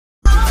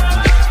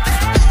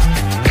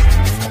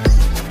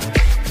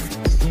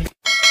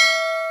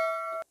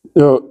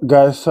Yo,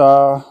 guys,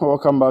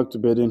 welcome back to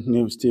Betting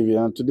News TV.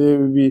 And today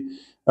we'll be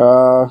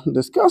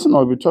discussing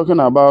or we'll be talking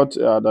about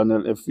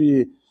Daniel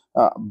Afriyie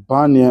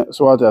Barnieh.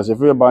 So, what is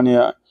Afriyie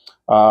Barnieh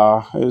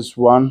is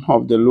one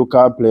of the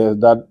local players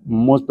that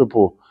most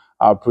people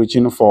are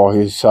preaching for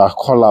his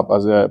call up,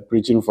 as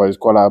preaching for his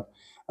call up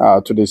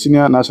to the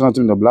senior national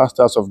team, the Black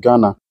Stars of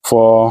Ghana,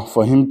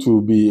 for him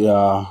to be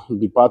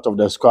part of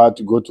the squad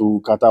to go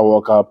to Qatar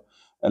World Cup,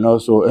 and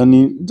also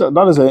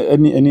that is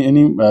any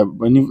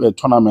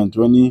tournament,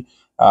 any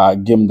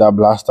game that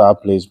Blaster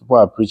plays. People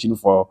are preaching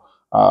for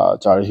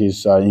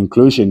his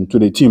inclusion to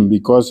the team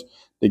because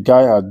the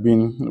guy has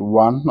been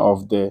one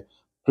of the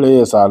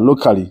players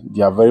locally.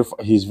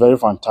 He's very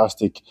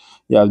fantastic.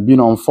 He has been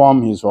on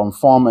form. He's on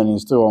form and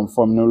he's still on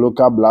form.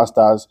 Local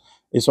Blasters.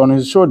 It's on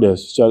his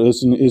shoulders. So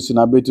it's in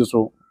ability.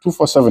 So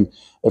 247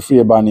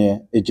 Afriyie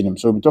Barnieh aging him.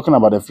 So we'll be talking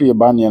about Afriyie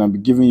Barnieh and I'll be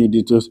giving you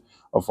details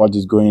of what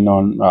is going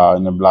on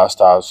in the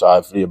Blasters,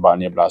 Afriyie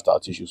Barnieh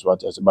Blasters issues.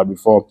 What else? But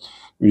before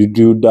we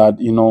do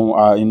that,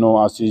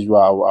 as usual,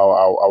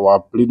 I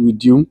plead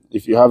with you.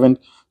 If you haven't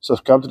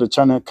subscribed to the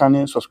channel, can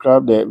you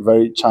subscribe the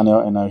very channel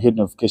and hit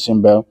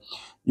notification bell?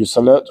 You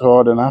select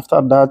all, and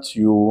after that,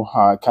 you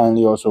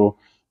kindly also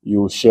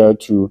you share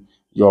to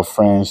your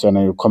friends and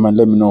you comment.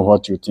 Let me know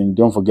what you think.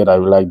 Don't forget, I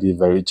like this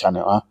very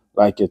channel.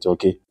 Like it,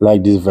 okay?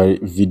 Like this very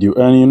video,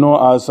 and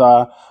as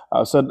I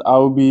said, I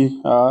will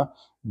be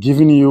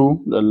giving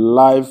you the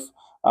live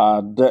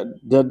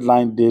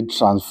deadline date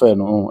transfer,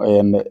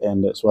 and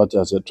that's what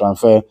I said,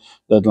 transfer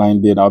deadline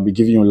date. I'll be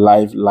giving you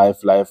live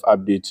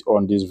updates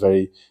on this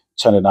very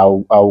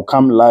channel. I will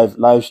come live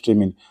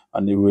streaming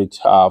and with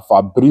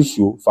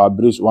Fabrizio,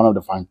 one of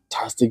the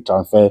fantastic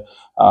transfer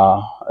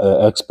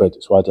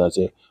experts. What I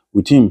say,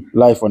 with him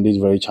live on this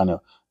very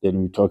channel. Then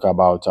we talk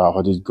about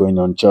what is going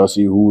on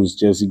Chelsea, who is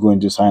Chelsea going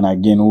to sign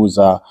again, who is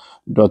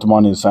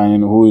Dortmund is signing,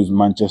 who is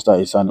Manchester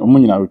is signing.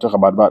 We talk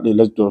about that.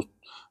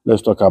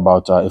 Let's talk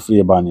about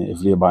Afriyie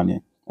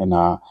Barnieh, and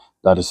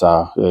that is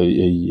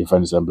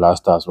a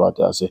Blasters.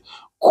 What I say,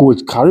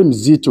 Coach Karim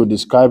Zito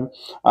described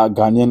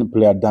Ghanaian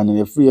player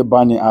Daniel Afriyie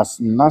Barnieh as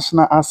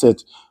national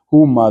asset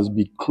who must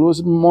be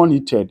closely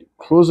monitored.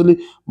 Karim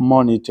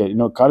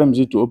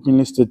Zito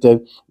openly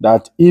stated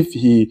that if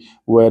he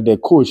were the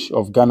coach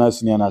of Ghana's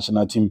senior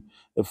national team,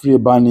 Afriyie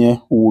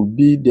Barnieh would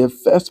be the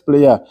first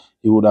player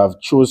he would have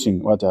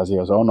chosen. What I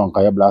say, so on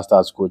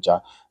Blasters coach,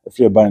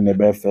 Afriyie Barnieh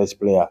the first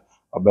player.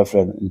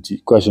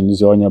 Question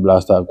is on your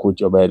Blaster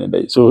coach or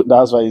day. So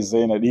that's why he's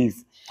saying that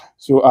if.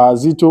 So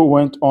Zito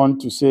went on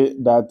to say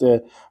that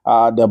the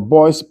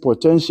boy's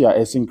potential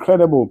is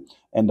incredible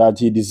and that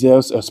he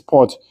deserves a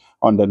spot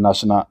on the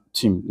national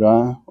team.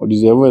 Or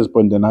deserves a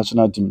spot on the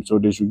national team. So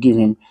they should give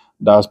him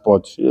that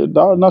spot.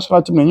 That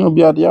national team,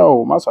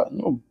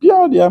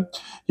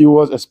 he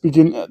was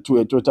speaking to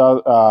a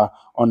total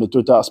on the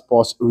Total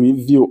Sports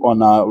review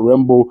on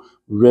Rainbow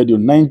Radio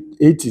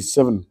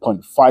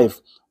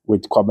 987.5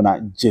 with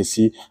Kwabena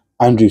Jesse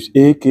Andrews,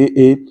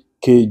 aka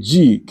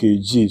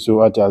KG. So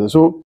what else?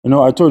 So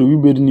I told you we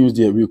made news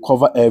there. We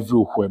cover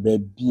everywhere,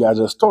 baby. As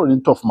a story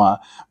in tough man,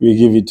 we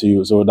give it to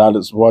you. So that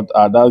is what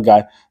that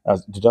guy.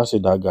 Did I say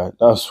that guy?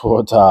 That's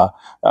what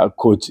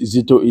Coach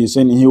Zito is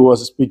saying. He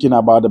was speaking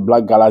about the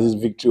Black Galaxies'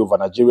 victory over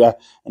Nigeria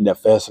in the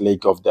first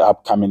leg of the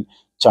upcoming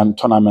CHAN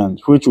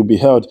tournament, which will be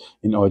held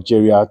in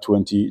Algeria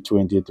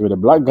 2023. The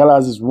Black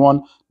Galaxies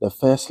won the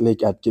first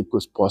leg at Cape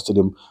Coast Sports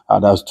Stadium.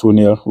 That's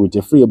 2-0 with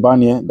Afriyie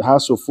Barnieh, the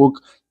House of Folk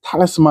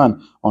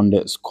talisman on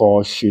the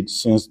score sheet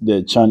since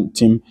the CHAN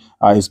team.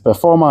 His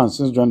performance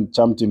since joining the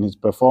CHAN team, his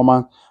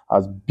performance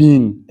has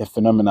been a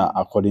phenomenal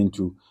according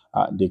to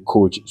the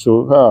coach.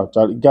 So,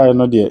 guy,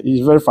 not there.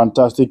 He's a very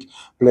fantastic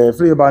player.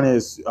 Afriyie Barnieh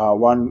is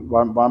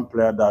one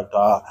player that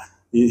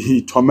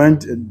he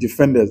torment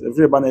defenders.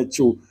 Afriyie Barnieh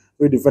chill.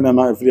 We defend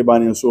now Afriyie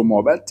Barnieh so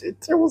more, but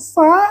it was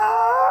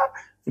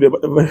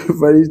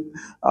very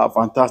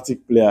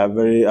fantastic player.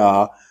 Very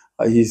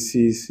he's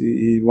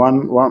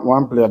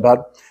one player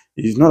that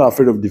he's not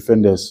afraid of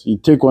defenders. He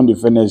take on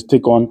defenders,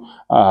 take on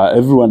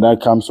everyone that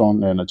comes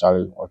on and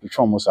Charlie or to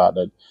almost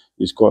that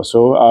he scores.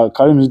 So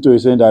Karim Zito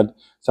is saying that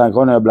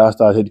Sankona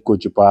Blaster head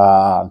coach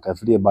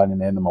Afriyie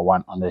Barnieh number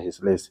 1 under his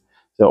list.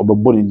 So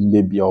Bonnie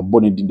didn't be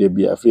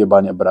Afriyie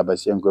Barnieh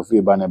Brabasienko,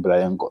 Afriyie Barnieh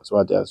Blayenko. So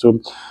what else? So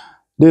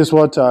this is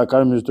what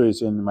Karim Zito is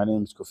saying. My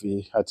name is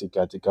Kofi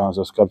Hatika.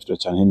 Subscribe to the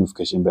channel,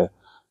 notification bell,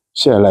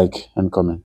 share, like, and comment.